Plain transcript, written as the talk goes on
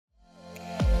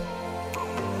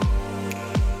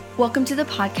Welcome to the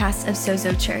podcast of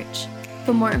Sozo Church.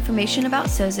 For more information about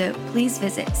Sozo, please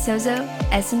visit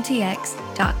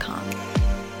sozosmtx.com.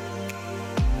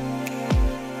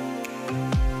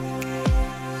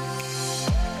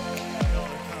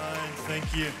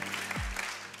 Thank you.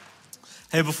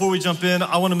 Hey, before we jump in,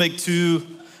 I want to make two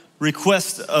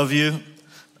requests of you.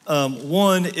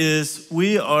 One is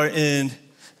we are in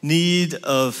need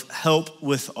of help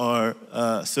with our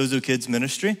Sozo Kids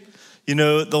ministry. You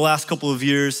know, the last couple of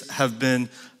years have been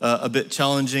a bit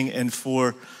challenging, and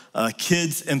for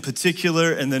kids in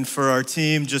particular, and then for our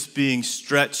team just being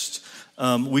stretched,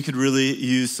 we could really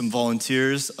use some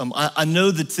volunteers. I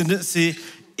know the tendency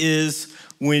is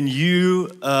when you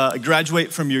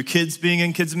graduate from your kids being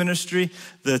in kids ministry,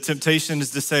 the temptation is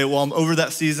to say, well, I'm over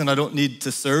that season, I don't need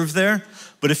to serve there.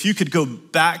 But if you could go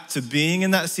back to being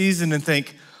in that season and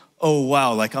think, oh,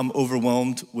 wow, like I'm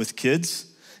overwhelmed with kids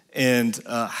and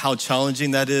how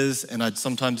challenging that is, and I'd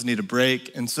sometimes need a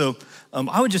break. And so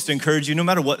I would just encourage you, no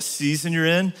matter what season you're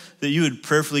in, that you would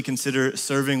prayerfully consider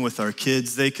serving with our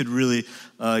kids. They could really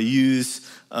use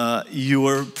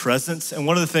your presence. And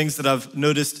one of the things that I've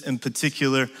noticed in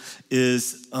particular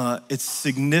is it's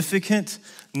significant,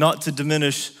 not to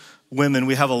diminish women.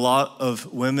 We have a lot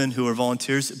of women who are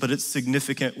volunteers, but it's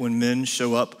significant when men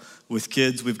show up with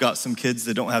kids. We've got some kids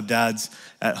that don't have dads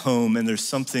at home, and there's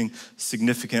something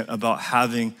significant about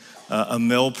having a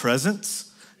male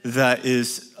presence that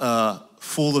is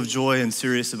full of joy and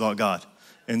serious about God.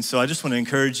 And so I just want to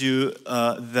encourage you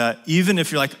that even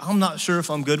if you're like, I'm not sure if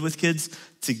I'm good with kids,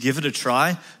 to give it a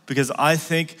try, because I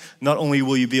think not only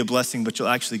will you be a blessing, but you'll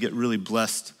actually get really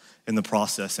blessed in the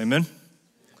process. Amen?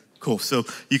 Cool. So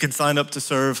you can sign up to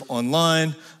serve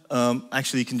online.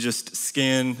 Actually, you can just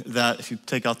scan that. If you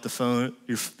take out the phone,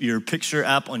 your picture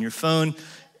app on your phone,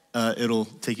 it'll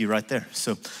take you right there.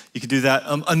 So you can do that.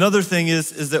 Another thing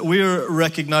is that we are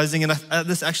recognizing, and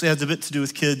this actually has a bit to do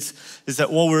with kids, is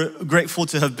that while we're grateful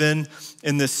to have been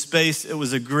in this space, it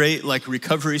was a great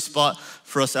recovery spot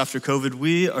for us after COVID.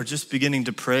 We are just beginning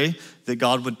to pray that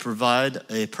God would provide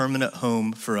a permanent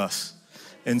home for us.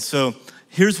 And so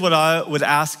here's what I would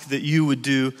ask that you would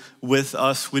do with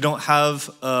us. We don't have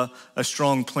a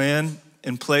strong plan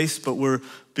in place, but we're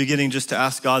beginning just to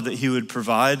ask God that he would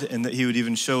provide and that he would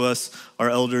even show us, our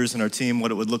elders and our team,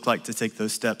 what it would look like to take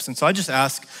those steps. And so I just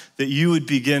ask that you would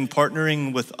begin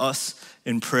partnering with us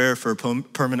in prayer for a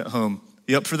permanent home.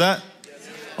 You up for that? Yes.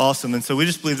 Awesome. And so we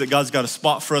just believe that God's got a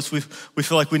spot for us. We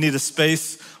feel like we need a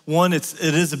space. One, it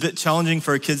is a bit challenging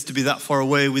for our kids to be that far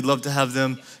away. We'd love to have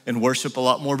them in worship a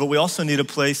lot more, but we also need a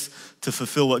place to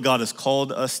fulfill what God has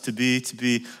called us to be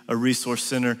a resource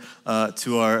center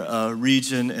to our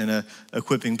region and a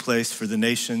equipping place for the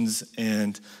nations,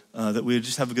 and that we would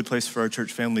just have a good place for our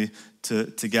church family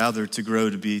to gather, to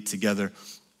grow, to be together.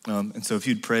 And so if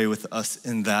you'd pray with us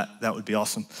in that would be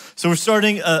awesome. So we're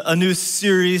starting a new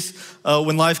series,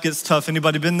 When Life Gets Tough.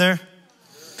 Anybody been there?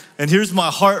 And here's my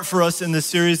heart for us in this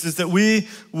series is that we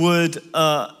would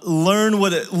learn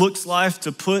what it looks like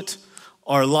to put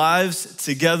our lives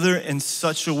together in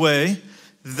such a way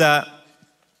that,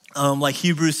 like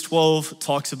Hebrews 12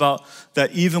 talks about,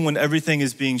 that even when everything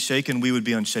is being shaken, we would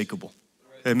be unshakable.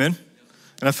 Amen?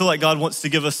 And I feel like God wants to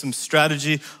give us some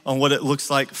strategy on what it looks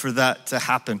like for that to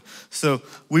happen. So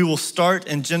we will start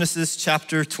in Genesis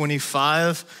chapter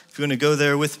 25. If you want to go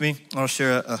there with me, I'll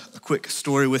share a quick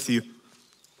story with you.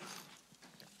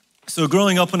 So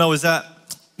growing up when I was at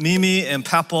Mimi and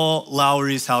Papa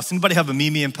Lowry's house. Anybody have a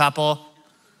Mimi and Papa?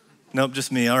 Nope,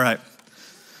 just me, all right.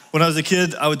 When I was a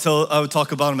kid, I would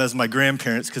talk about them as my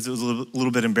grandparents because it was a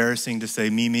little bit embarrassing to say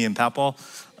Mimi and Papa.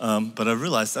 But I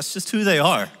realized that's just who they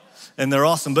are, and they're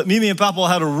awesome. But Mimi and Papa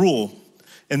had a rule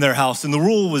in their house, and the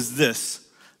rule was this: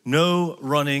 no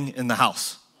running in the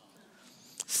house.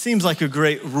 Seems like a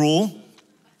great rule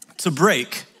to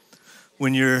break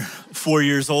when you're 4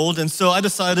 years old. And so I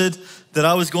decided that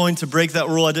I was going to break that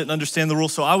rule. I didn't understand the rule.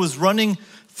 So I was running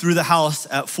through the house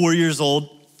at 4 years old,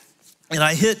 and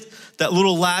I hit that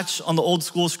little latch on the old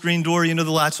school screen door. You know the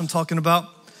latch I'm talking about?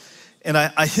 And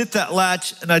I hit that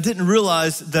latch, and I didn't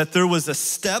realize that there was a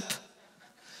step,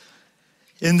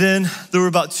 and then there were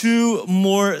about 2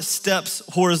 more steps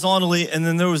horizontally, and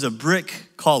then there was a brick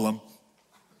column.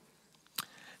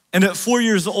 And at 4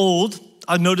 years old,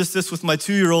 I noticed this with my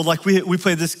 2-year-old, like we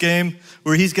play this game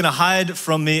where he's gonna hide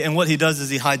from me, and what he does is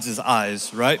he hides his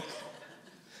eyes, right?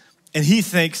 And he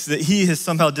thinks that he has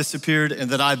somehow disappeared and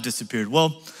that I've disappeared.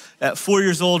 Well, at 4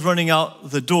 years old, running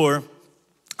out the door,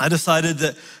 I decided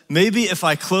that maybe if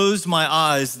I closed my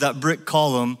eyes, that brick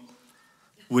column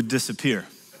would disappear.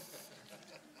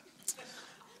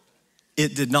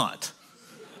 It did not.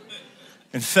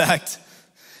 In fact,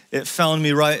 it found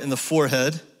me right in the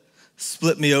forehead,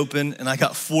 split me open, and I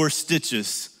got 4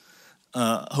 stitches,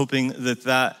 hoping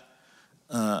that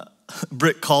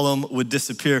brick column would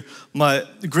disappear. My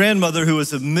grandmother, who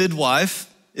was a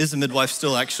midwife, is a midwife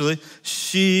still actually,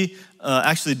 she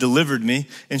actually delivered me,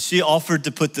 and she offered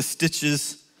to put the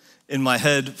stitches in my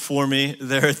head for me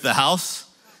there at the house,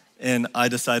 and I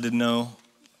decided, no,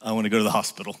 I want to go to the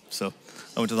hospital. So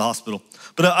I went to the hospital.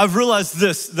 But I've realized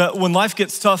this, that when life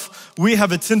gets tough, we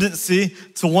have a tendency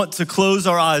to want to close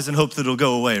our eyes and hope that it'll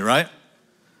go away, right?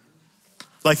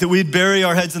 Like that we'd bury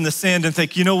our heads in the sand and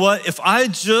think, you know what, if I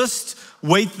just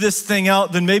wait this thing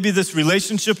out, then maybe this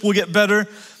relationship will get better.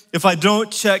 If I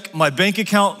don't check my bank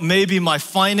account, maybe my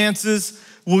finances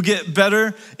will get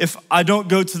better. If I don't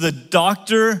go to the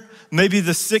doctor, maybe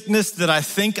the sickness that I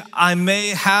think I may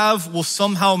have will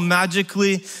somehow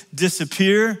magically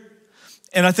disappear.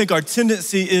 And I think our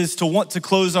tendency is to want to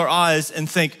close our eyes and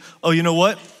think, oh, you know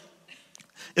what?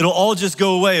 It'll all just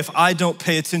go away if I don't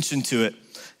pay attention to it.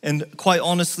 And quite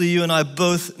honestly, you and I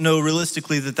both know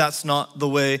realistically that that's not the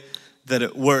way that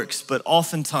it works. But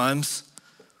oftentimes,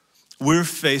 we're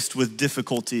faced with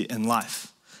difficulty in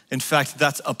life. In fact,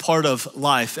 that's a part of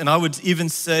life. And I would even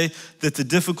say that the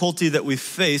difficulty that we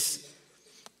face,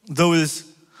 though is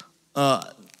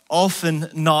often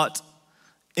not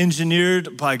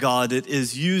engineered by God, it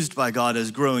is used by God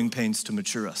as growing pains to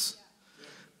mature us.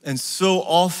 And so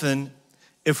often,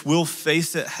 if we'll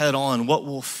face it head on, what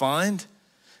we'll find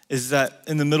is that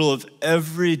in the middle of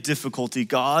every difficulty,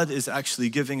 God is actually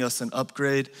giving us an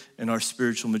upgrade in our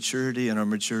spiritual maturity and our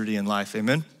maturity in life,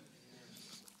 amen?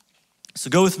 So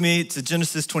go with me to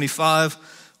Genesis 25.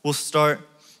 We'll start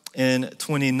in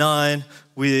 29.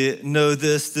 We know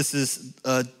this is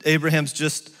Abraham's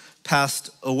just passed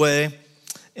away,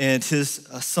 and his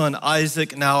son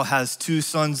Isaac now has 2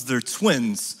 sons. They're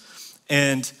twins,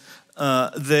 and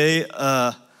they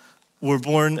were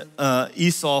born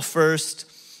Esau first,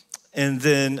 and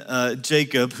then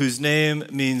Jacob, whose name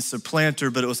means supplanter,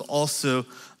 but it was also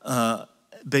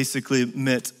basically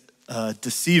meant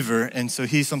deceiver. And so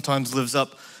he sometimes lives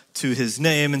up to his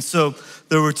name. And so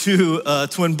there were 2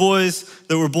 twin boys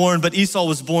that were born, but Esau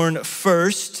was born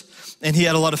first, and he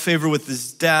had a lot of favor with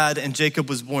his dad, and Jacob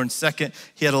was born second.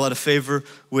 He had a lot of favor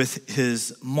with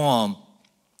his mom.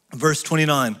 Verse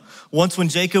 29, once when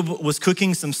Jacob was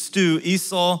cooking some stew,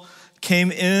 Esau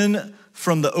came in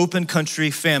from the open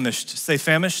country famished. Say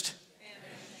famished.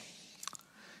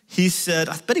 He said,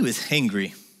 I bet he was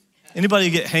hangry. Anybody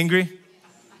get hangry?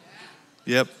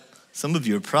 Yep, some of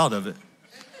you are proud of it.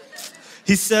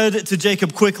 He said to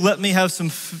Jacob, quick, let me have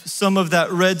some of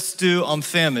that red stew, I'm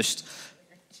famished.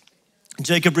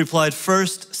 Jacob replied,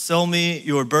 first, sell me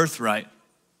your birthright.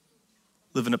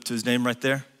 Living up to his name right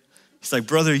there. He's like,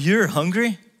 brother, you're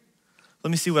hungry? Let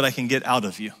me see what I can get out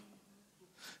of you.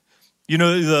 You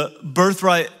know, the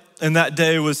birthright in that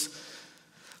day was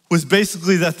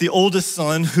basically that the oldest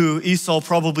son, who Esau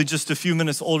probably just a few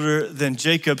minutes older than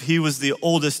Jacob, he was the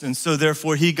oldest, and so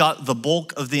therefore he got the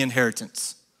bulk of the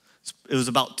inheritance. It was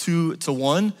about 2 to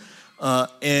 1,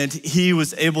 and he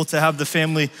was able to have the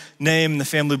family name and the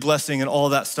family blessing and all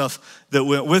that stuff that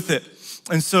went with it.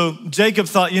 And so Jacob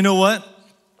thought, you know what?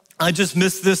 I just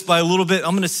missed this by a little bit.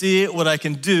 I'm gonna see what I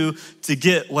can do to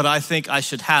get what I think I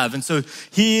should have. And so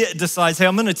he decides, hey,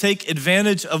 I'm gonna take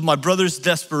advantage of my brother's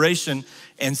desperation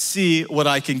and see what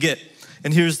I can get.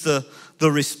 And here's the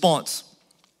response.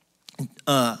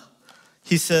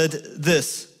 He said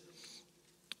this,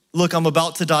 look, I'm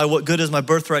about to die. What good is my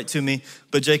birthright to me?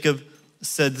 But Jacob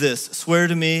said this, swear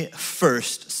to me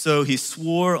first. So he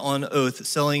swore on oath,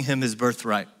 selling him his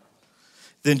birthright.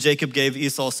 Then Jacob gave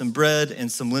Esau some bread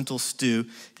and some lentil stew.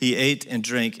 He ate and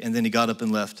drank, and then he got up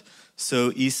and left.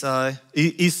 So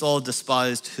Esau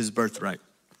despised his birthright.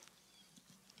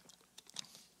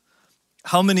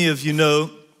 How many of you know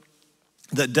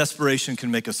that desperation can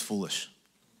make us foolish?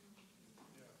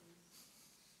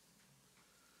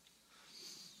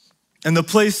 And the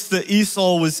place that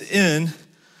Esau was in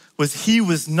was he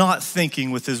was not thinking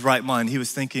with his right mind. He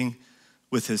was thinking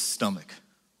with his stomach.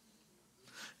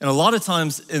 And a lot of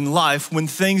times in life, when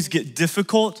things get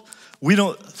difficult, we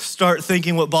don't start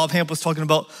thinking what Bob Hamp was talking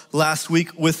about last week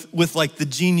with like the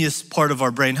genius part of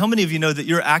our brain. How many of you know that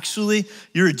you're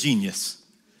a genius?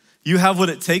 You have what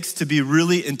it takes to be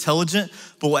really intelligent,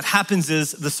 but what happens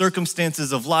is the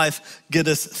circumstances of life get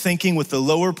us thinking with the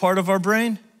lower part of our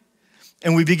brain,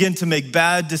 and we begin to make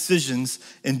bad decisions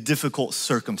in difficult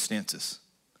circumstances.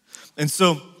 And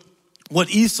so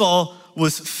what Esau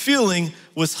was feeling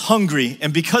was hungry,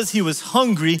 and because he was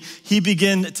hungry, he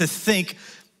began to think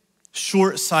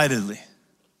short-sightedly.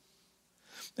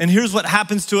 And here's what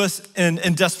happens to us in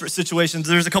desperate situations.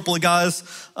 There's a couple of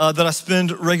guys that I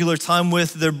spend regular time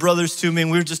with. They're brothers to me,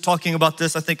 and we were just talking about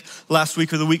this, I think, last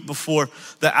week or the week before,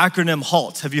 the acronym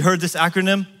HALT. Have you heard this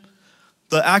acronym?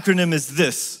 The acronym is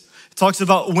this. It talks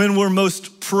about when we're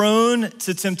most prone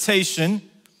to temptation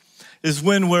is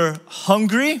when we're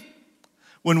hungry,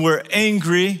 when we're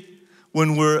angry,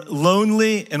 when we're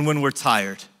lonely, and when we're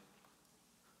tired.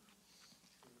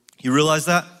 You realize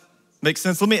that? Makes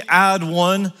sense? Let me add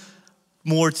one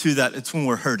more to that. It's when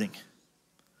we're hurting,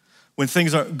 when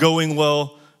things aren't going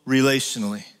well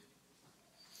relationally.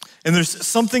 And there's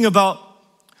something about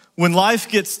when life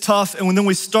gets tough and when then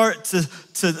we start to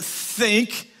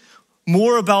think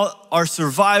more about our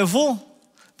survival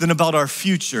than about our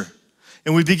future.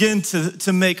 And we begin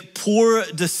to make poor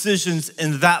decisions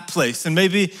in that place. And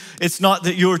maybe it's not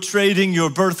that you're trading your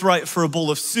birthright for a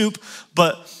bowl of soup,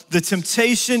 but the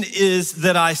temptation is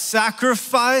that I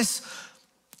sacrifice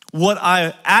what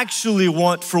I actually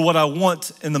want for what I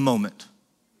want in the moment.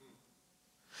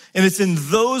 And it's in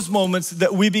those moments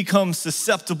that we become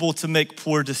susceptible to make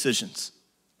poor decisions.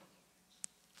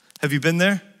 Have you been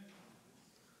there?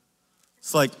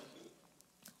 It's like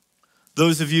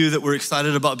those of you that were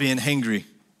excited about being hangry.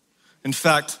 In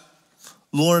fact,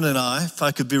 Lauren and I, if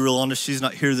I could be real honest, she's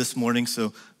not here this morning,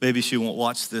 so maybe she won't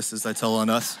watch this as I tell on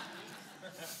us.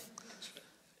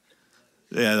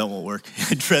 Yeah, that won't work.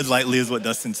 Tread lightly is what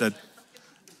Dustin said.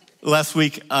 Last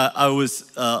week, I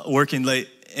was working late,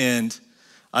 and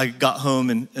I got home,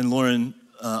 and Lauren,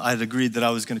 I had agreed that I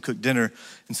was gonna cook dinner,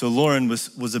 and so Lauren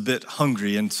was a bit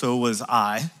hungry, and so was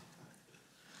I.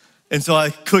 And so I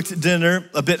cooked dinner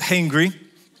a bit hangry,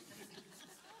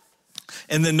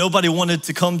 and then nobody wanted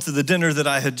to come to the dinner that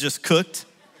I had just cooked.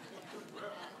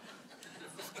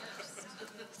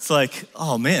 It's like,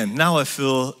 oh man, now I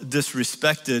feel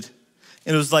disrespected.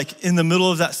 And it was like in the middle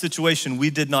of that situation, we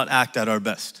did not act at our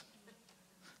best.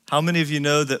 How many of you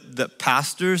know that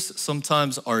pastors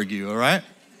sometimes argue, all right?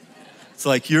 It's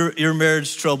like your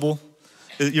marriage trouble,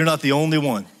 you're not the only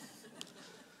one.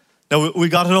 Now, we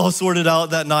got it all sorted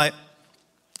out that night.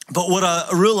 But what I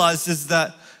realized is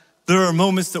that there are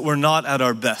moments that we're not at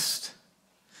our best.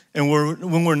 And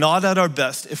when we're not at our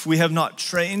best, if we have not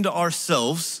trained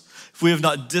ourselves, if we have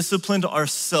not disciplined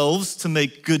ourselves to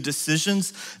make good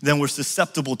decisions, then we're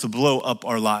susceptible to blow up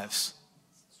our lives.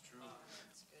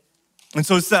 And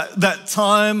so it's that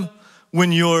time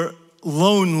when you're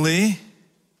lonely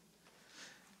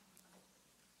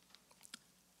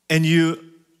and you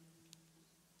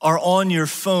are on your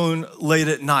phone late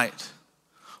at night,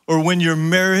 or when your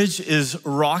marriage is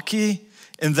rocky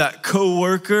and that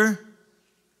coworker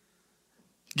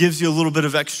gives you a little bit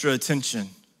of extra attention,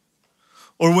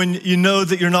 or when you know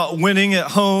that you're not winning at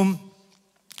home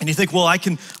and you think, well, I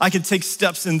can take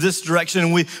steps in this direction,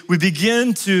 and we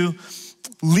begin to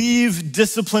leave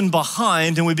discipline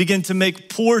behind and we begin to make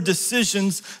poor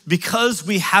decisions because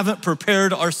we haven't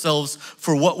prepared ourselves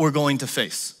for what we're going to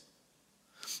face.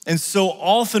 And so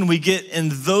often we get in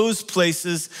those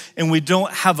places and we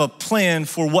don't have a plan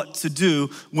for what to do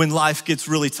when life gets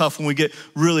really tough, when we get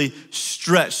really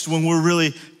stretched, when we're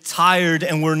really tired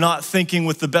and we're not thinking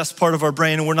with the best part of our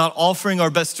brain and we're not offering our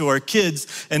best to our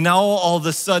kids. And now all of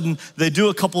a sudden they do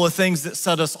a couple of things that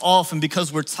set us off, and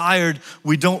because we're tired,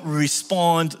 we don't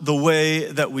respond the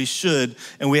way that we should,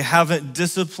 and we haven't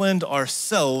disciplined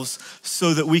ourselves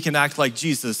so that we can act like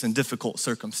Jesus in difficult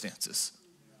circumstances.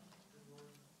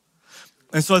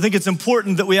 And so I think it's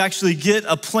important that we actually get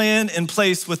a plan in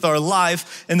place with our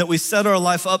life, and that we set our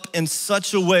life up in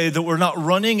such a way that we're not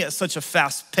running at such a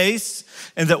fast pace,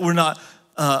 and that we're not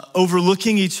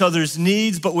overlooking each other's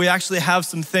needs, but we actually have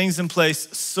some things in place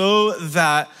so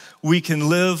that we can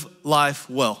live life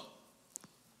well.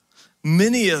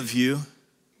 Many of you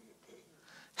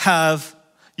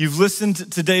you've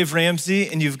listened to Dave Ramsey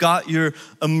and you've got your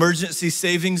emergency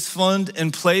savings fund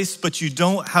in place, but you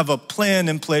don't have a plan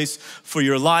in place for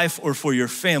your life or for your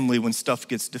family when stuff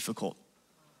gets difficult.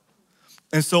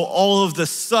 And so all of a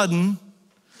sudden,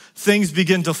 things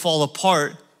begin to fall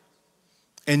apart,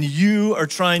 and you are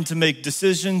trying to make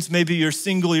decisions. Maybe you're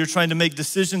single, you're trying to make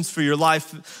decisions for your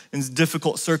life in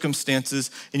difficult circumstances,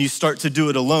 and you start to do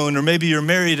it alone. Or maybe you're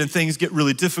married and things get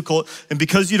really difficult, and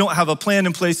because you don't have a plan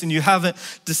in place and you haven't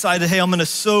decided, hey, I'm gonna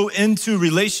sow into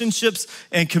relationships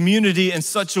and community in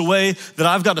such a way that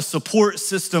I've got a support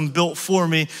system built for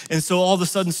me, and so all of a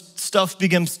sudden stuff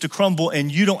begins to crumble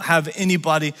and you don't have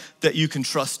anybody that you can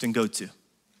trust and go to.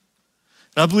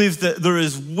 And I believe that there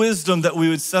is wisdom that we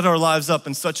would set our lives up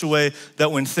in such a way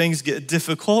that when things get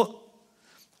difficult,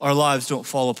 our lives don't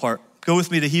fall apart. Go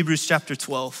with me to Hebrews chapter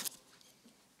 12.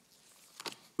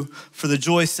 for the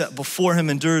joy set before him,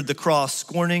 endured the cross,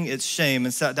 scorning its shame,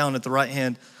 and sat down at the right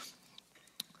hand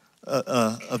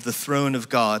of the throne of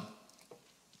God.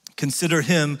 Consider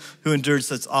him who endured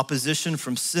such opposition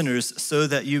from sinners so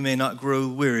that you may not grow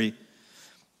weary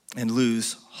and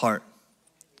lose heart.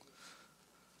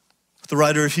 What the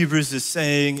writer of Hebrews is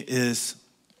saying is,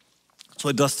 that's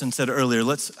what Dustin said earlier,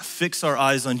 let's fix our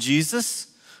eyes on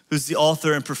Jesus, who's the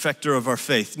author and perfecter of our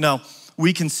faith. Now,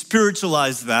 we can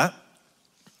spiritualize that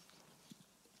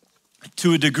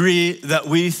to a degree that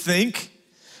we think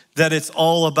that it's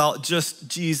all about just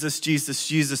Jesus, Jesus,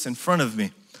 Jesus in front of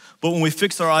me. But when we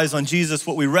fix our eyes on Jesus,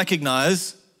 what we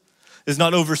recognize is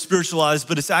not over spiritualized,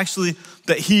 but it's actually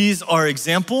that he's our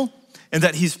example and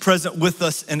that he's present with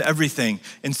us in everything.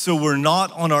 And so we're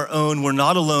not on our own, we're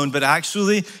not alone, but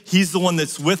actually he's the one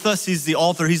that's with us, he's the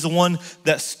author, he's the one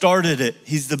that started it,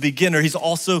 he's the beginner, he's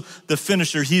also the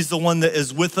finisher, he's the one that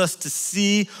is with us to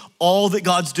see all that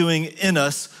God's doing in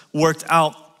us worked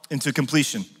out into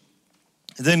completion.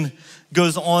 It then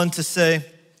goes on to say,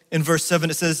 in verse 7,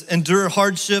 it says, endure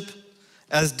hardship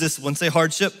as discipline. Say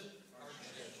hardship.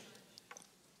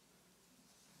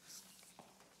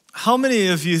 How many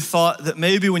of you thought that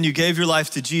maybe when you gave your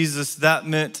life to Jesus, that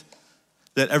meant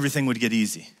that everything would get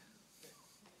easy?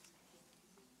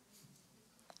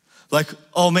 Like,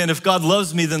 oh man, if God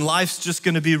loves me, then life's just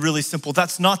gonna be really simple.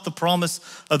 That's not the promise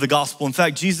of the gospel. In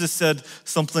fact, Jesus said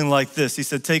something like this. He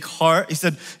said, take heart. He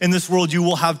said, in this world you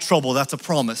will have trouble. That's a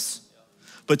promise.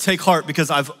 But take heart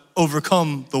because I've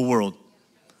overcome the world.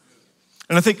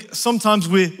 And I think sometimes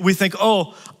we think,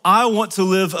 oh, I want to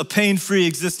live a pain-free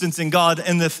existence in God,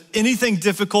 and if anything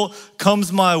difficult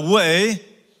comes my way,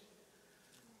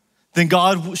 then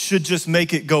God should just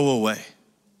make it go away.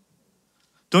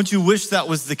 Don't you wish that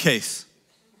was the case?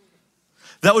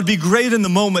 That would be great in the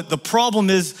moment. The problem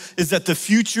is that the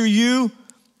future you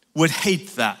would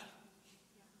hate that.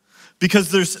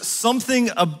 Because there's something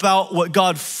about what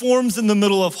God forms in the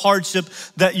middle of hardship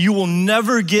that you will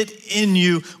never get in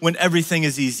you when everything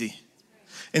is easy.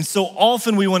 And so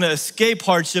often we want to escape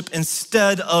hardship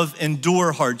instead of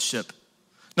endure hardship.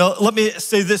 Now, let me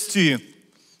say this to you.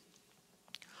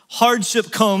 Hardship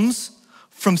comes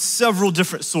from several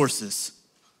different sources.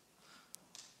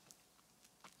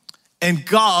 And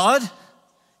God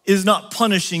is not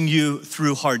punishing you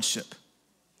through hardship.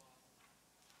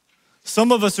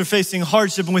 Some of us are facing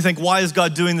hardship and we think, why is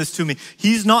God doing this to me?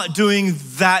 He's not doing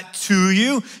that to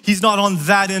you. He's not on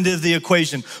that end of the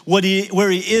equation. Where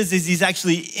he is he's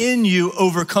actually in you,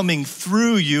 overcoming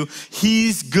through you.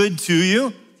 He's good to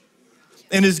you.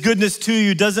 And his goodness to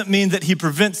you doesn't mean that he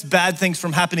prevents bad things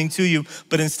from happening to you,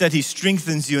 but instead he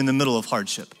strengthens you in the middle of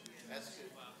hardship.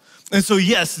 And so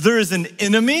yes, there is an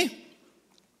enemy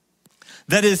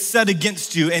that is set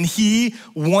against you, and he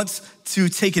wants to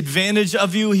take advantage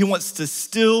of you. He wants to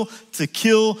steal, to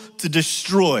kill, to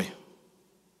destroy.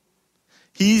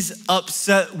 He's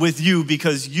upset with you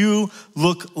because you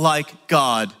look like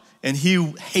God, and he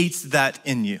hates that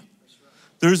in you.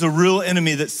 There's a real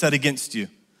enemy that's set against you.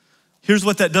 Here's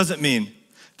what that doesn't mean.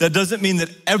 That doesn't mean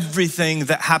that everything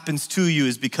that happens to you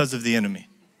is because of the enemy.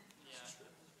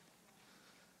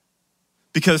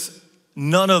 Because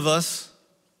none of us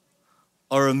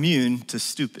are immune to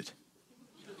stupid.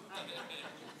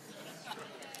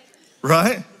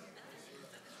 Right?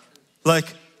 Like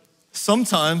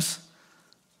sometimes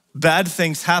bad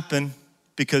things happen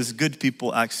because good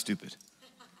people act stupid.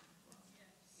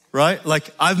 Right?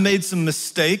 Like I've made some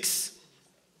mistakes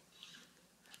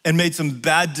and made some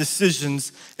bad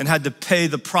decisions and had to pay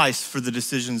the price for the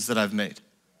decisions that I've made.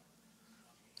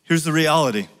 Here's the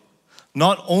reality.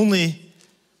 Not only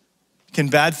can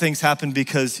bad things happen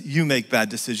because you make bad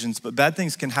decisions, but bad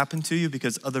things can happen to you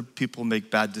because other people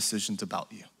make bad decisions about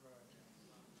you.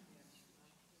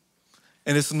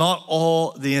 And it's not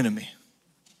all the enemy.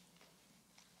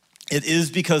 It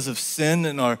is because of sin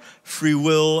and our free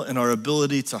will and our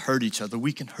ability to hurt each other.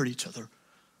 We can hurt each other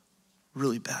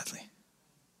really badly.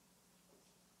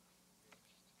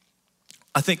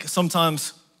 I think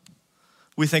sometimes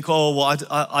we think, oh, well,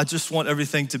 I just want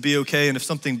everything to be okay, and if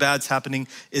something bad's happening,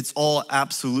 it's all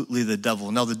absolutely the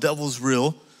devil. Now, the devil's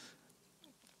real,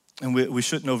 and we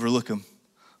shouldn't overlook him,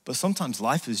 but sometimes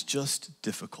life is just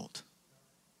difficult.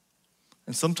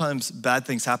 And sometimes bad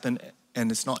things happen,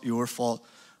 and it's not your fault,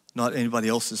 not anybody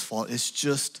else's fault. It's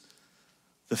just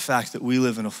the fact that we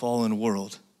live in a fallen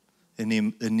world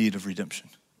in need of redemption.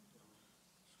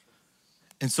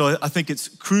 And so I think it's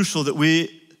crucial that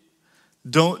we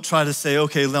don't try to say,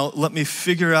 okay, now let me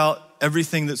figure out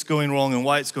everything that's going wrong and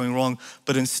why it's going wrong,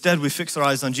 but instead we fix our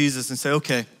eyes on Jesus and say,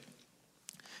 okay,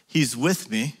 he's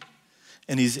with me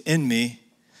and he's in me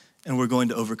and we're going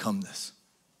to overcome this.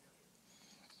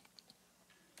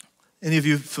 Any of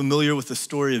you familiar with the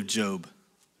story of Job?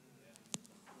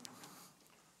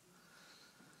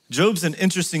 Job's an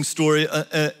interesting story,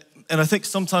 and I think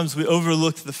sometimes we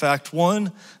overlook the fact,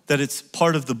 one, that it's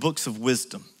part of the books of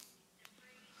wisdom.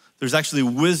 There's actually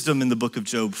wisdom in the book of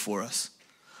Job for us.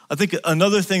 I think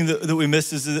another thing that we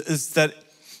miss is that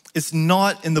it's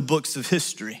not in the books of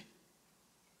history,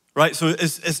 right? So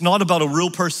it's not about a real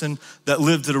person that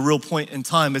lived at a real point in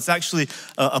time. It's actually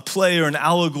a play or an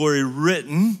allegory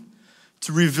written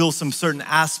to reveal some certain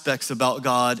aspects about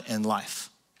God and life.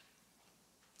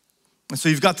 And so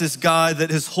you've got this guy that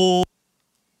his whole,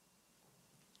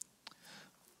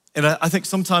 and I think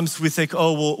sometimes we think,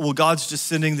 oh, well, God's just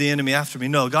sending the enemy after me.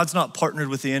 No, God's not partnered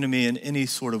with the enemy in any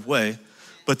sort of way,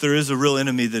 but there is a real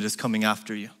enemy that is coming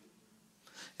after you.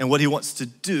 And what he wants to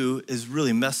do is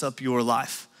really mess up your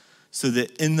life so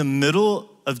that in the middle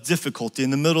of difficulty, in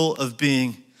the middle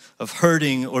of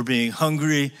hurting or being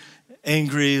hungry,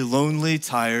 angry, lonely,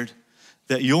 tired,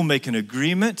 that you'll make an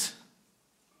agreement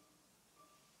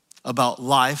about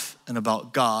life and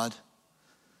about God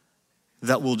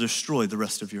that will destroy the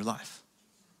rest of your life.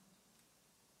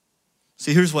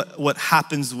 See, here's what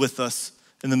happens with us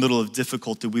in the middle of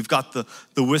difficulty. We've got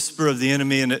the whisper of the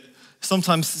enemy, and it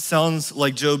sometimes sounds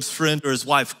like Job's friend or his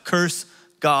wife: curse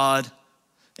God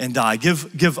and die.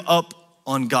 Give up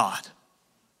on God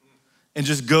and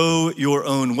just go your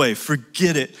own way.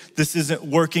 Forget it. This isn't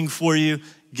working for you.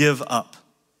 Give up.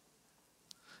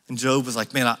 And Job was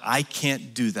like, man, I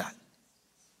can't do that.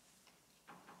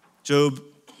 Job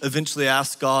eventually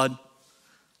asked God,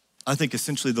 I think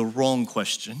essentially the wrong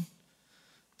question,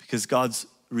 because God's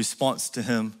response to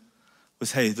him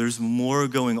was, hey, there's more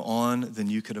going on than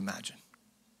you could imagine.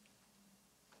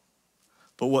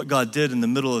 But what God did in the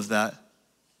middle of that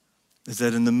is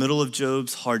that in the middle of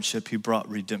Job's hardship, he brought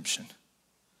redemption.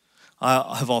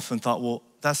 I have often thought, well,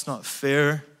 that's not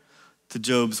fair to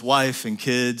Job's wife and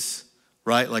kids,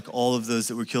 right? Like all of those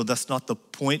that were killed. That's not the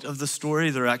point of the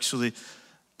story. They're actually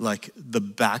like the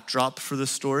backdrop for the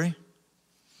story.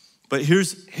 But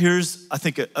here's I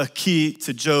think, a key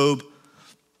to Job,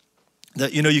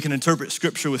 that, you can interpret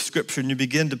scripture with scripture and you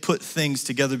begin to put things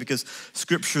together because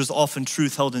scripture is often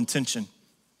truth held in tension.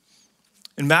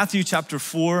 In Matthew chapter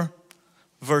 4,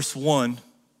 verse 1,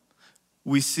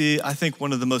 we see, I think,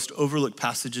 one of the most overlooked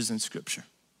passages in scripture.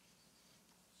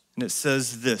 And it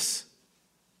says this,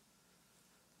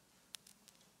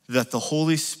 that the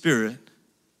Holy Spirit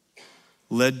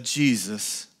led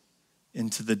Jesus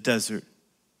into the desert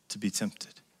to be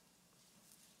tempted.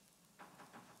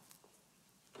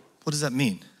 What does that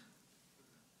mean?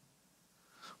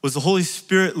 Was the Holy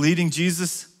Spirit leading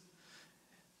Jesus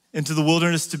into the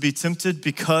wilderness to be tempted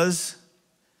because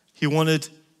he wanted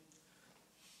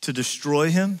to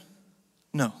destroy him?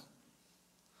 No.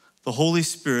 The Holy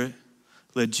Spirit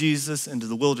led Jesus into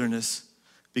the wilderness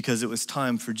because it was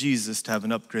time for Jesus to have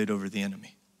an upgrade over the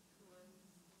enemy.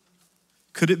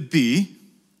 Could it be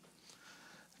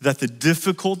that the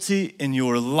difficulty in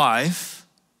your life,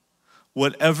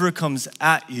 whatever comes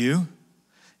at you,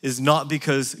 is not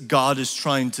because God is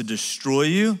trying to destroy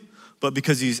you, but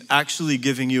because he's actually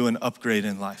giving you an upgrade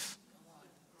in life?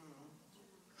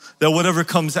 That whatever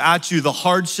comes at you, the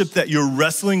hardship that you're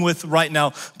wrestling with right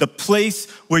now, the place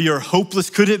where you're hopeless,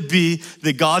 could it be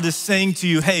that God is saying to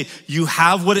you, hey, you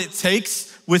have what it takes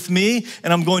with me,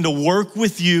 and I'm going to work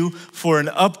with you for an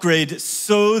upgrade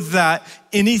so that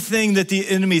anything that the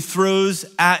enemy throws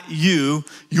at you,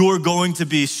 you're going to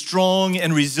be strong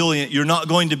and resilient. You're not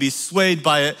going to be swayed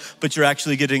by it, but you're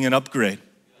actually getting an upgrade.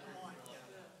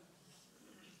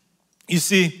 You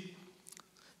see,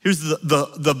 here's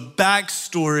the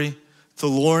backstory to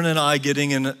Lauren and I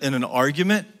getting in an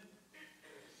argument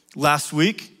last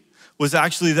week was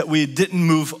actually that we didn't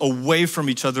move away from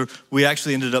each other. We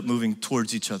actually ended up moving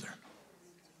towards each other.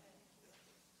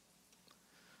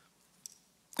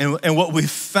 And what we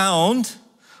found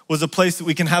was a place that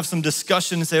we can have some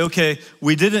discussion and say, okay,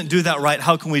 we didn't do that right.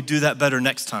 How can we do that better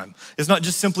next time? It's not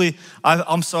just simply,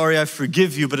 I'm sorry, I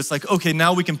forgive you, but it's like, okay,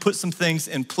 now we can put some things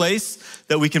in place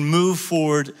that we can move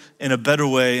forward in a better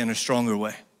way, in a stronger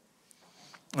way.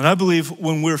 And I believe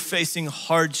when we're facing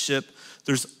hardship,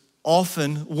 there's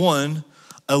often, one,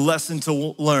 a lesson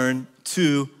to learn.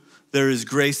 Two, there is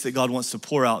grace that God wants to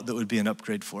pour out that would be an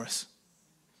upgrade for us.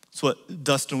 That's what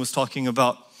Dustin was talking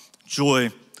about,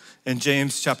 joy. In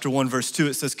James chapter 1, verse 2,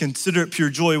 it says, consider it pure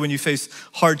joy when you face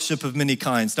hardship of many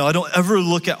kinds. Now, I don't ever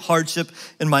look at hardship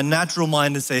in my natural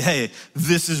mind and say, hey,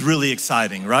 this is really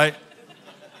exciting, right?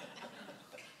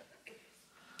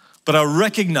 But I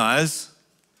recognize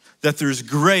that there's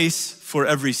grace for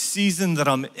every season that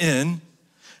I'm in,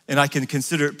 and I can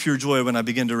consider it pure joy when I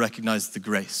begin to recognize the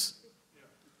grace.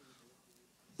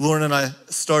 Lauren and I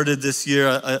started this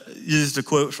year, I used a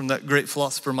quote from that great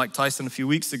philosopher Mike Tyson a few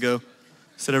weeks ago.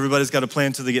 Said everybody's got a plan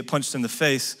until they get punched in the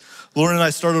face. Lauren and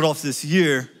I started off this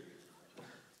year.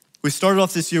 We started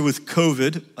off this year with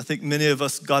COVID. I think many of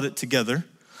us got it together.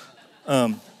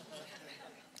 And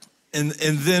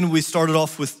then we started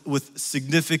off with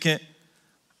significant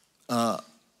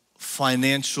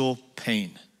financial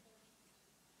pain.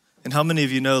 And how many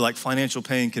of you know like financial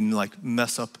pain can like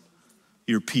mess up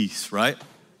your peace, right?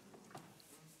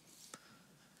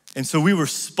 And so we were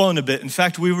spun a bit. In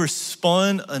fact, we were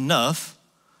spun enough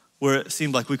where it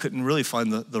seemed like we couldn't really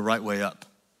find the right way up.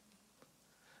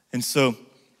 And so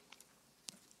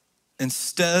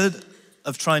instead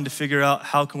of trying to figure out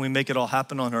how can we make it all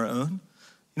happen on our own,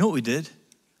 you know what we did?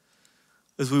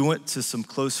 Is we went to some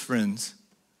close friends.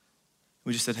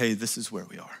 We just said, hey, this is where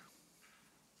we are.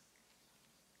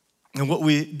 And what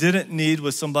we didn't need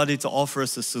was somebody to offer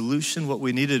us a solution. What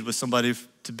we needed was somebody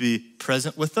to be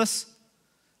present with us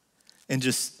and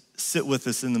just sit with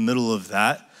us in the middle of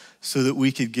that so that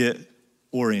we could get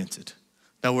oriented.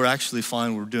 Now we're actually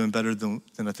fine. We're doing better than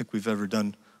I think we've ever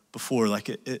done before. Like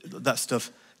that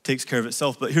stuff takes care of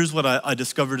itself. But here's what I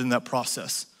discovered in that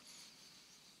process.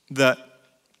 That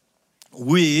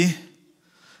we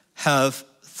have,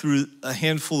 through a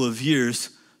handful of years,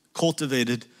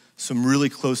 cultivated some really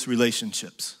close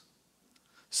relationships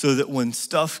so that when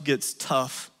stuff gets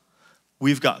tough,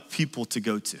 we've got people to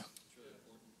go to.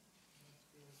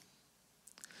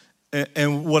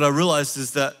 And what I realized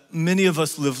is that many of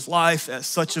us live life at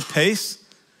such a pace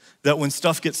that when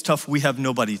stuff gets tough, we have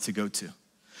nobody to go to.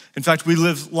 In fact, we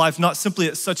live life not simply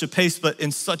at such a pace, but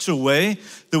in such a way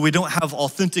that we don't have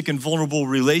authentic and vulnerable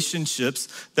relationships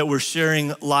that we're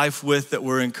sharing life with, that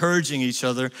we're encouraging each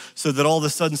other, so that all of a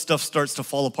sudden stuff starts to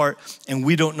fall apart and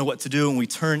we don't know what to do, and we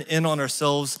turn in on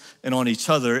ourselves and on each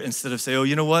other instead of say, oh,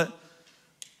 you know what?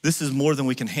 This is more than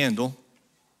we can handle.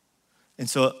 And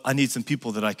so I need some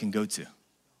people that I can go to.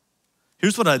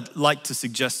 Here's what I'd like to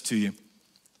suggest to you.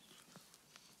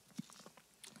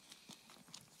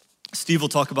 Steve will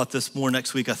talk about this more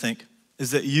next week, I think,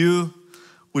 is that you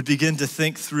would begin to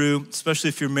think through, especially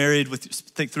if you're married,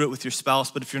 think through it with your spouse,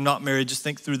 but if you're not married, just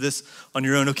think through this on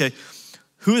your own. Okay,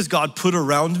 who has God put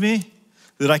around me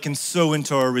that I can sow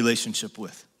into our relationship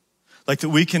with? Like that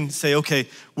we can say, okay,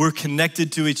 we're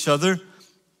connected to each other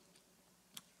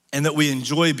and that we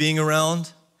enjoy being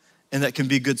around and that can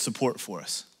be good support for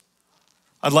us.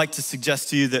 I'd like to suggest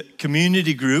to you that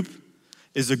community group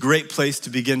is a great place to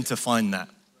begin to find that.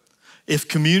 If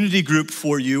community group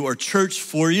for you or church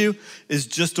for you is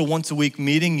just a once a week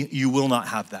meeting, you will not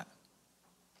have that.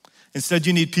 Instead,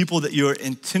 you need people that you're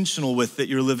intentional with, that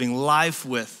you're living life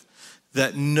with,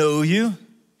 that know you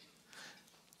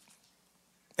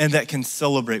and that can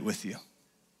celebrate with you.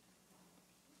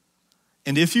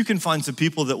 And if you can find some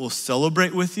people that will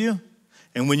celebrate with you,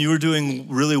 and when you are doing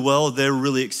really well, they're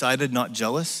really excited, not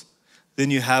jealous,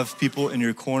 then you have people in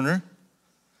your corner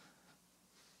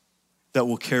that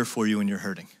will care for you when you're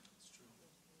hurting.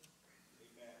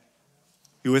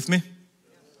 You with me?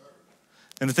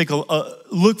 And I think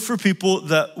look for people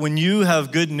that when you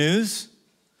have good news,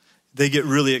 they get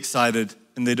really excited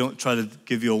and they don't try to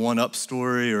give you a one-up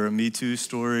story or a Me Too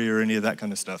story or any of that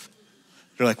kind of stuff.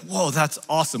 They're like, whoa, that's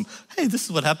awesome. Hey, this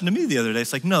is what happened to me the other day.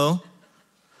 It's like, no.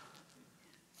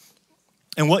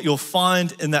 And what you'll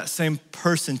find in that same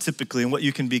person typically, and what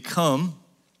you can become,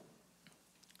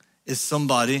 is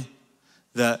somebody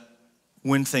that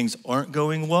when things aren't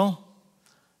going well,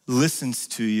 listens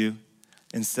to you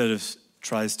instead of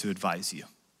tries to advise you.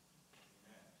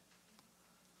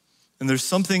 And there's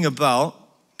something about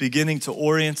beginning to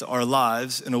orient our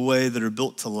lives in a way that are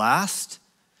built to last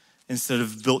instead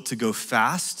of built to go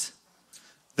fast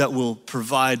that will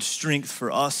provide strength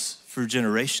for us for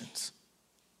generations.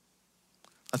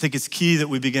 I think it's key that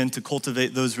we begin to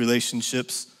cultivate those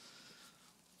relationships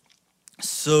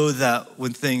so that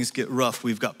when things get rough,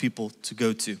 we've got people to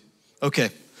go to. Okay,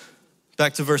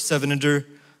 back to verse 7. Endure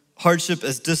hardship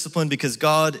as discipline because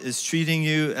God is treating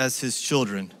you as his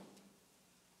children.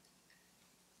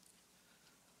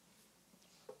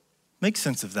 Make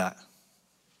sense of that.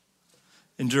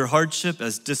 Endure hardship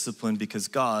as discipline because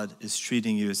God is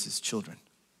treating you as his children.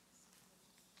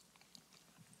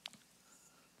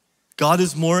 God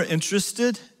is more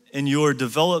interested in your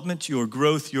development, your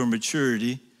growth, your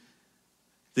maturity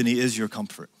than he is your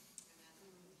comfort.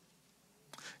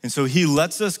 And so he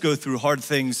lets us go through hard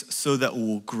things so that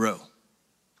we'll grow.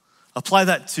 Apply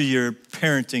that to your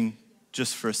parenting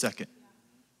just for a second.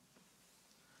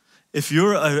 If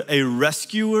you're a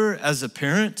rescuer as a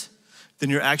parent, then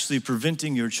you're actually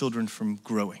preventing your children from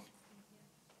growing.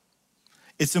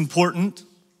 It's important.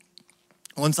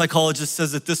 One psychologist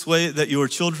says it this way, that your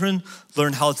children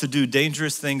learn how to do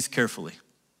dangerous things carefully.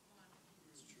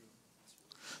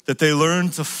 That they learn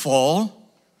to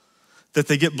fall, that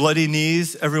they get bloody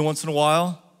knees every once in a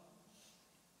while.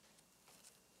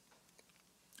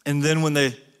 And then when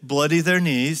they bloody their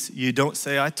knees, you don't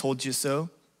say, I told you so.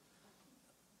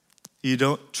 You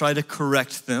don't try to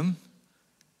correct them.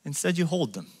 Instead, you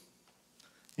hold them.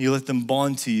 You let them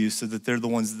bond to you so that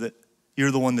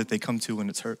you're the one that they come to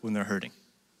when they're hurting.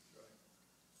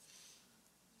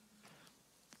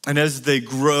 And as they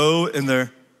grow and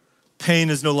their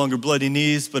pain is no longer bloody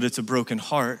knees, but it's a broken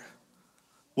heart,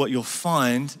 what you'll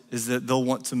find is that they'll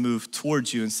want to move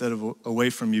towards you instead of away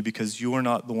from you, because you are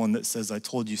not the one that says, I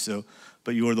told you so,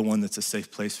 but you are the one that's a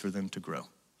safe place for them to grow.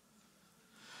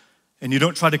 And you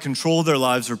don't try to control their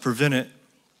lives or prevent it,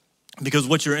 because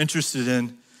what you're interested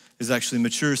in is actually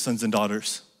mature sons and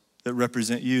daughters that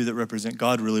represent you, that represent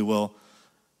God really well,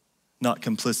 not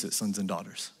complicit sons and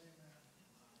daughters.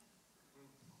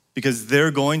 Because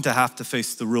they're going to have to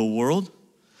face the real world.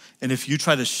 And if you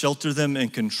try to shelter them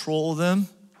and control them,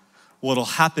 what'll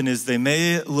happen is they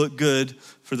may look good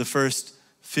for the first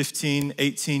 15,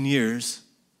 18 years,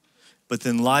 but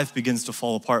then life begins to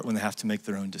fall apart when they have to make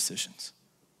their own decisions.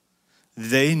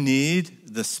 They need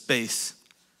the space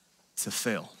to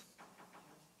fail.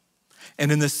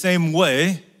 And in the same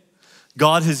way,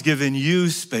 God has given you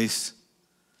space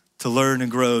to learn and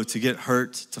grow, to get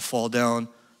hurt, to fall down,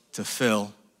 to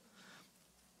fail.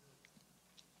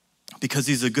 Because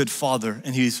he's a good father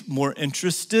and he's more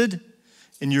interested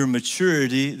in your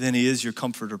maturity than he is your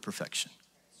comfort or perfection.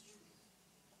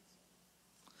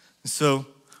 And so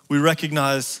we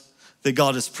recognize that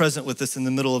God is present with us in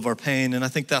the middle of our pain, and I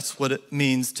think that's what it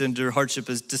means to endure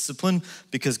hardship as discipline,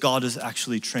 because God is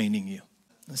actually training you.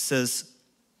 It says,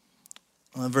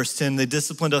 verse 10, they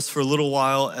disciplined us for a little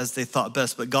while as they thought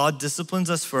best, but God disciplines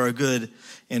us for our good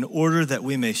in order that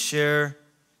we may share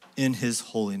in his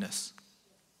holiness.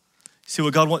 See,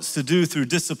 what God wants to do through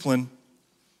discipline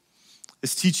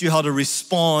is teach you how to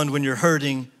respond when you're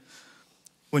hurting,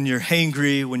 when you're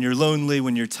hangry, when you're lonely,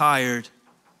 when you're tired,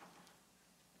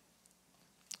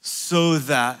 so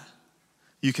that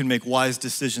you can make wise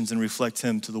decisions and reflect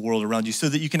him to the world around you, so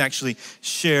that you can actually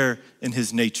share in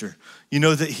his nature. You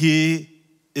know that he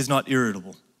is not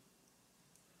irritable,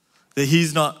 that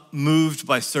he's not moved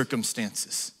by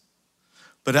circumstances,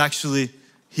 but actually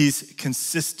he's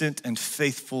consistent and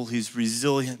faithful, he's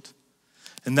resilient.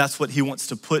 And that's what he wants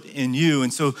to put in you.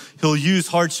 And so he'll use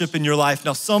hardship in your life.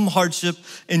 Now, some hardship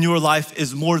in your life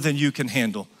is more than you can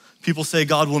handle. People say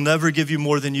God will never give you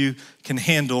more than you can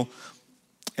handle.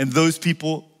 And those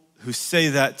people who say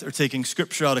that are taking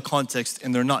scripture out of context,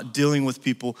 and they're not dealing with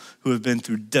people who have been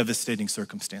through devastating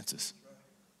circumstances.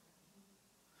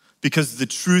 Because the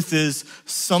truth is,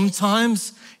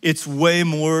 sometimes it's way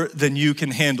more than you can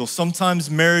handle.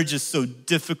 Sometimes marriage is so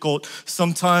difficult.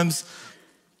 Sometimes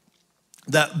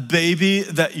that baby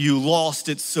that you lost,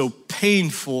 it's so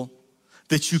painful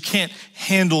that you can't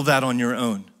handle that on your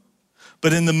own.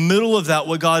 But in the middle of that,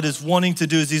 what God is wanting to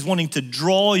do is he's wanting to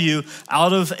draw you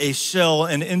out of a shell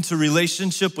and into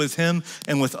relationship with him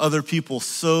and with other people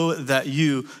so that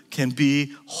you can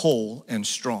be whole and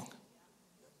strong.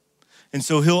 And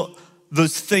so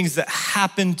those things that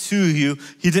happen to you,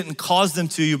 he didn't cause them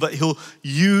to you, but he'll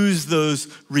use those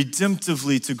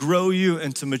redemptively to grow you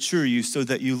and to mature you so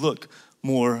that you look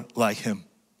more like him.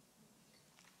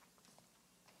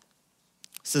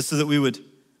 It says so that we would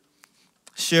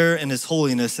share in his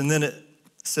holiness. And then it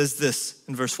says this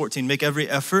in verse 14, make every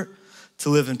effort to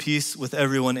live in peace with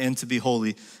everyone and to be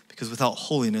holy, because without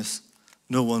holiness,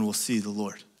 no one will see the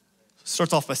Lord. It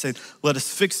starts off by saying, let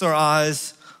us fix our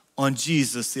eyes on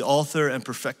Jesus, the author and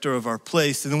perfecter of our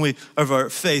place, and then of our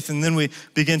faith, and then we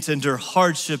begin to endure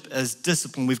hardship as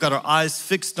discipline. We've got our eyes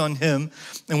fixed on him,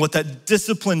 and what that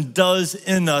discipline does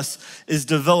in us is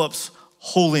develops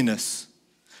holiness.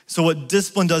 So what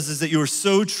discipline does is that you are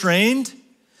so trained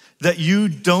that you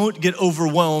don't get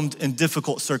overwhelmed in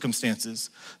difficult circumstances.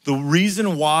 The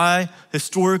reason why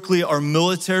historically our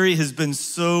military has been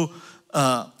so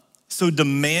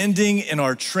demanding in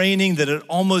our training that it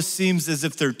almost seems as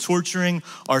if they're torturing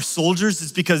our soldiers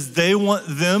is because they want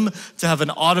them to have an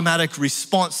automatic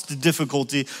response to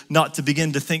difficulty, not to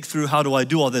begin to think through how do I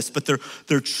do all this, but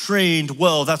they're trained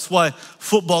well. That's why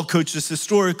football coaches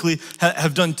historically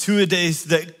have done two-a-days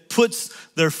that puts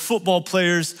their football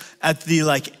players at the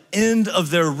end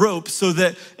of their rope so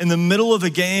that in the middle of a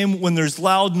game when there's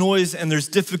loud noise and there's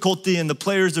difficulty and the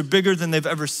players are bigger than they've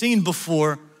ever seen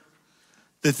before,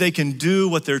 that they can do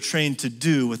what they're trained to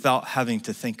do without having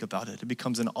to think about it. It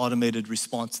becomes an automated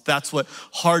response. That's what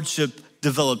hardship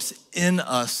develops in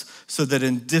us, so that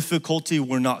in difficulty,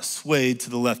 we're not swayed to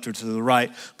the left or to the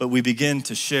right, but we begin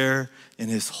to share in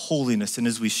his holiness. And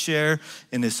as we share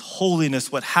in his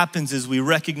holiness, what happens is we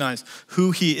recognize who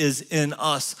he is in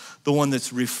us, the one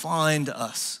that's refined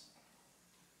us.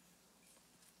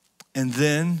 And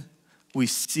then we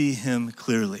see him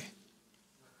clearly.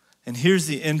 And here's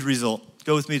the end result.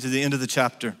 Go with me to the end of the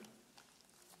chapter.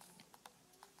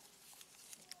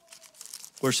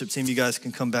 Worship team, you guys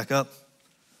can come back up.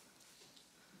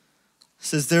 It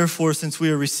says, therefore, since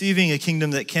we are receiving a kingdom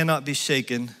that cannot be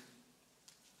shaken,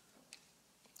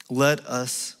 let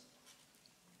us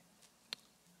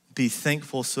be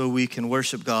thankful so we can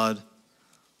worship God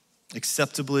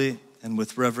acceptably and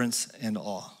with reverence and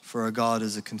awe. For our God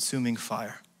is a consuming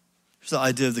fire. Here's the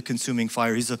idea of the consuming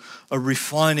fire. He's a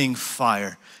refining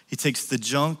fire. He takes the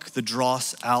junk, the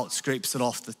dross out, scrapes it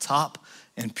off the top,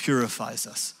 and purifies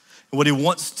us. And what he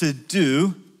wants to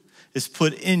do is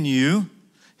put in you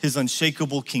his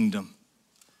unshakable kingdom,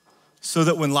 so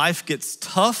that when life gets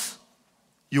tough,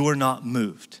 you're not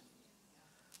moved.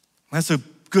 That's a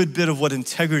good bit of what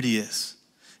integrity is.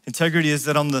 Integrity is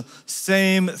that I'm the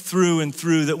same through and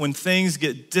through, that when things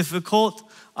get difficult,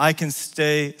 I can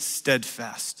stay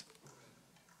steadfast.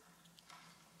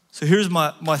 So here's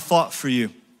my thought for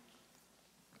you.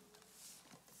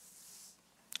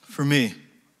 For me,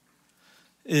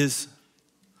 is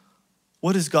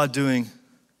what is God doing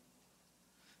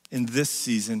in this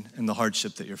season in the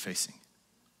hardship that you're facing?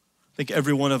 I think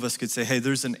every one of us could say, hey,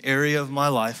 there's an area of my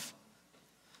life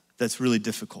that's really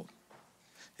difficult.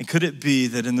 And could it be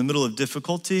that in the middle of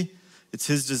difficulty, it's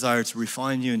his desire to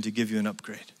refine you and to give you an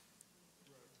upgrade?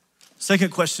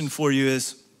 Second question for you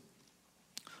is,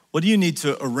 what do you need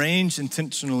to arrange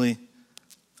intentionally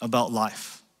about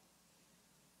life?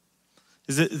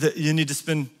 Is it that you need to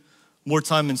spend more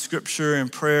time in scripture and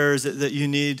prayer? Is it that you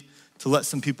need to let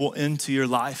some people into your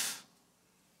life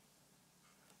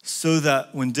so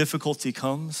that when difficulty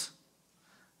comes,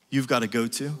 you've got a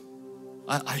go-to?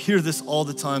 I hear this all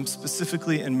the time,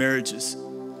 specifically in marriages.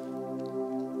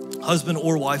 Husband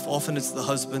or wife, often it's the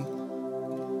husband,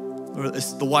 or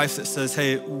it's the wife that says,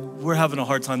 hey, we're having a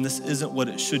hard time. This isn't what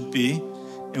it should be,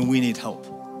 and we need help.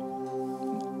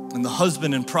 And the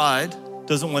husband in pride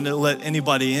doesn't want to let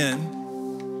anybody in.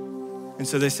 And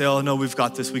so they say, oh no, we've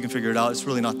got this, we can figure it out. It's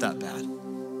really not that bad.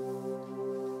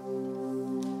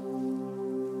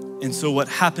 And so what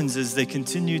happens is they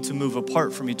continue to move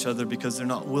apart from each other because they're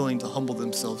not willing to humble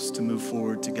themselves to move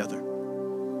forward together.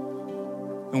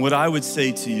 And what I would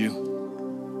say to you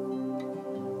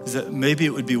is that maybe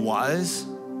it would be wise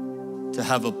to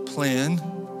have a plan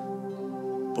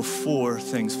before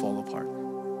things fall apart.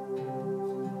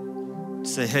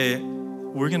 Say, hey,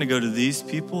 we're gonna go to these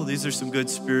people. These are some good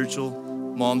spiritual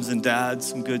moms and dads,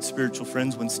 some good spiritual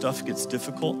friends when stuff gets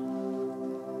difficult.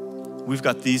 We've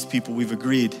got these people, we've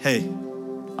agreed, hey,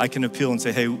 I can appeal and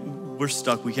say, hey, we're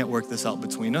stuck, we can't work this out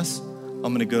between us.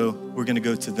 We're gonna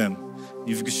go to them.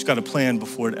 You've just got a plan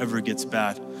before it ever gets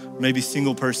bad. Maybe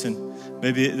single person,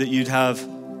 maybe that you'd have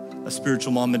a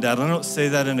spiritual mom and dad. I don't say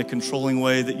that in a controlling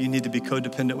way that you need to be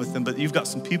codependent with them, but you've got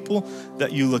some people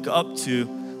that you look up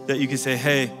to that you can say,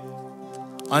 hey,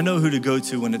 I know who to go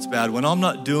to when it's bad. When I'm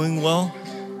not doing well,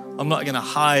 I'm not gonna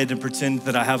hide and pretend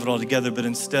that I have it all together, but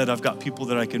instead I've got people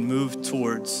that I can move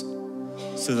towards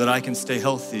so that I can stay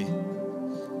healthy,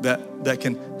 that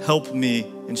can help me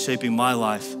in shaping my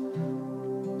life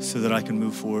so that I can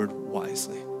move forward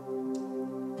wisely.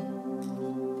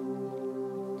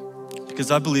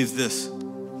 Because I believe this,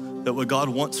 that what God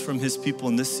wants from his people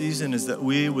in this season is that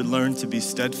we would learn to be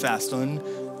steadfast,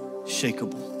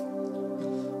 unshakable.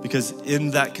 Because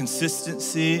in that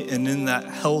consistency and in that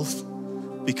health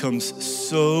becomes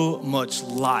so much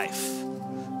life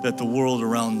that the world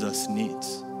around us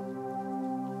needs.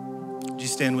 Would you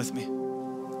stand with me?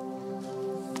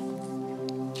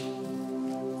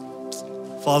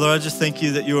 Father, I just thank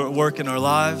you that you are at work in our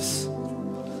lives.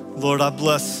 Lord, I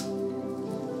bless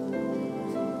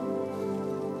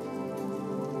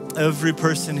every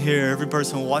person here, every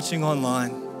person watching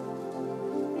online.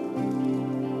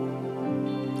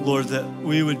 Lord, that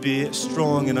we would be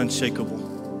strong and unshakable.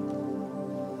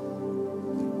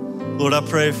 Lord, I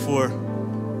pray for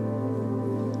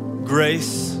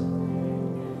grace,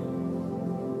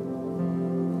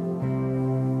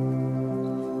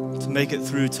 to make it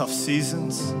through tough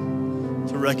seasons,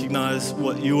 to recognize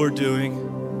what you are doing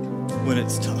when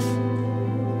it's tough.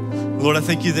 Lord, I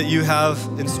thank you that you have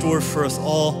in store for us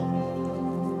all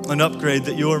an upgrade,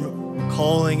 that you're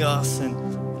calling us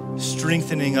and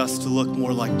strengthening us to look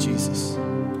more like Jesus.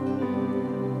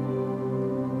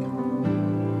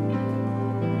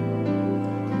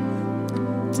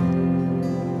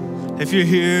 If you're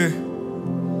here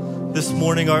this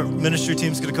morning, our ministry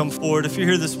team's gonna come forward. If you're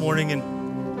here this morning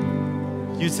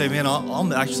and you'd say, man,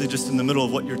 I'm actually just in the middle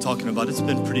of what you're talking about. It's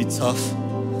been pretty tough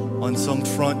on some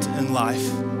front in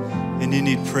life and you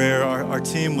need prayer, our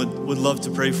team would love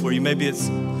to pray for you. Maybe it's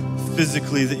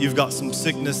physically that you've got some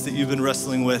sickness that you've been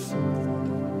wrestling with.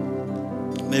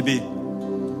 Maybe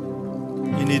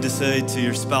you need to say to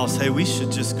your spouse, hey, we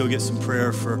should just go get some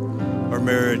prayer for our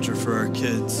marriage or for our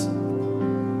kids.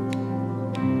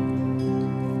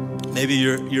 Maybe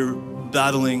you're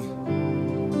battling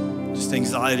just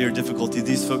anxiety or difficulty.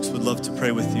 These folks would love to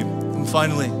pray with you. And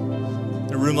finally,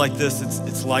 in a room like this,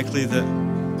 it's likely that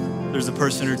there's a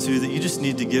person or two that you just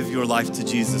need to give your life to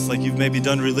Jesus. Like you've maybe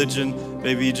done religion,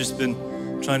 maybe you've just been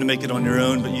trying to make it on your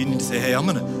own, but you need to say, hey, I'm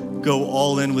gonna go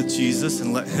all in with Jesus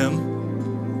and let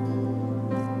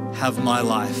him have my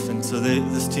life. And so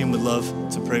this team would love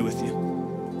to pray with you.